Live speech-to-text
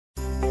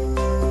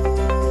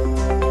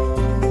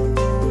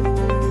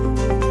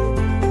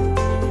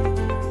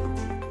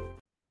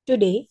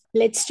Today,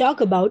 let's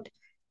talk about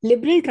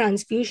liberal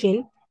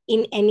transfusion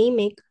in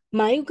anemic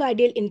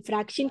myocardial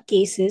infarction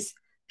cases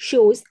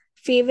shows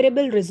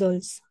favorable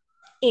results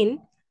in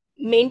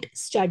MINT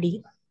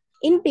study.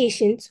 In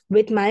patients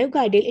with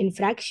myocardial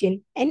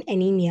infarction and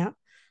anemia,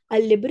 a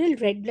liberal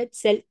red blood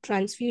cell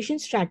transfusion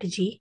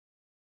strategy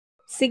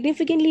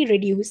significantly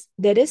reduced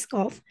the risk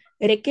of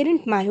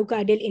recurrent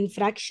myocardial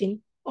infarction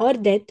or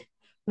death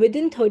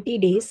within 30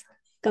 days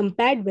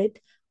compared with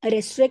a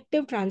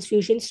restrictive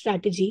transfusion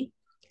strategy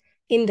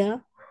in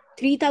the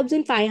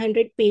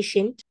 3,500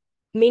 patient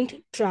MINT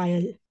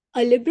trial.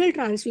 A liberal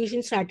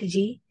transfusion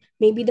strategy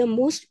may be the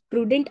most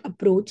prudent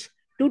approach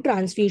to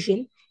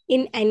transfusion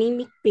in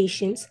anemic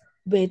patients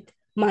with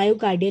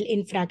myocardial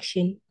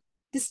infarction.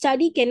 The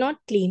study cannot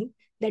claim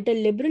that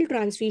a liberal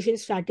transfusion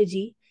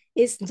strategy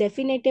is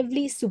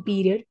definitively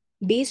superior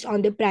based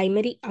on the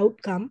primary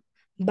outcome,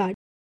 but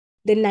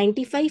the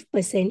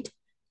 95%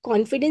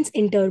 confidence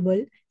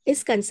interval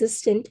is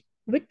consistent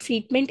with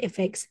treatment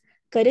effects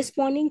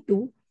corresponding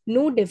to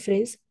no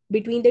difference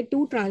between the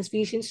two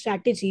transfusion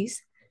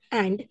strategies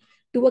and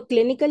to a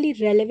clinically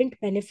relevant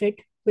benefit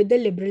with the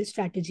liberal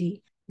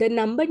strategy. The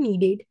number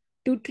needed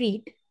to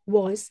treat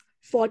was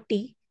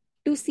 40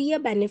 to see a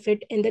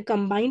benefit in the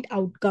combined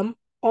outcome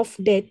of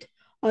death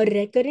or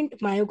recurrent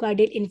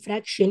myocardial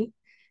infarction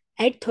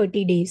at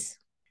 30 days.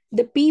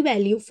 The p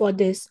value for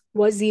this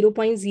was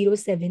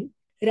 0.07,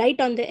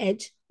 right on the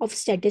edge of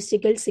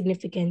statistical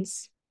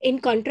significance. In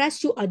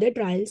contrast to other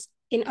trials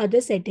in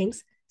other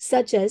settings,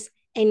 such as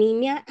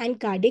anemia and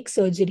cardiac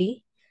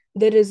surgery,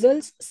 the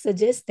results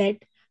suggest that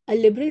a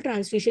liberal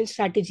transfusion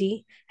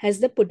strategy has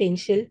the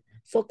potential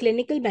for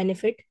clinical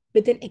benefit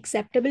with an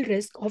acceptable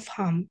risk of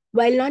harm.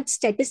 While not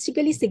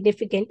statistically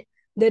significant,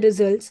 the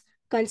results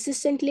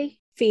consistently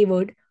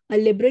favored a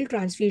liberal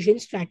transfusion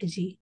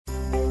strategy.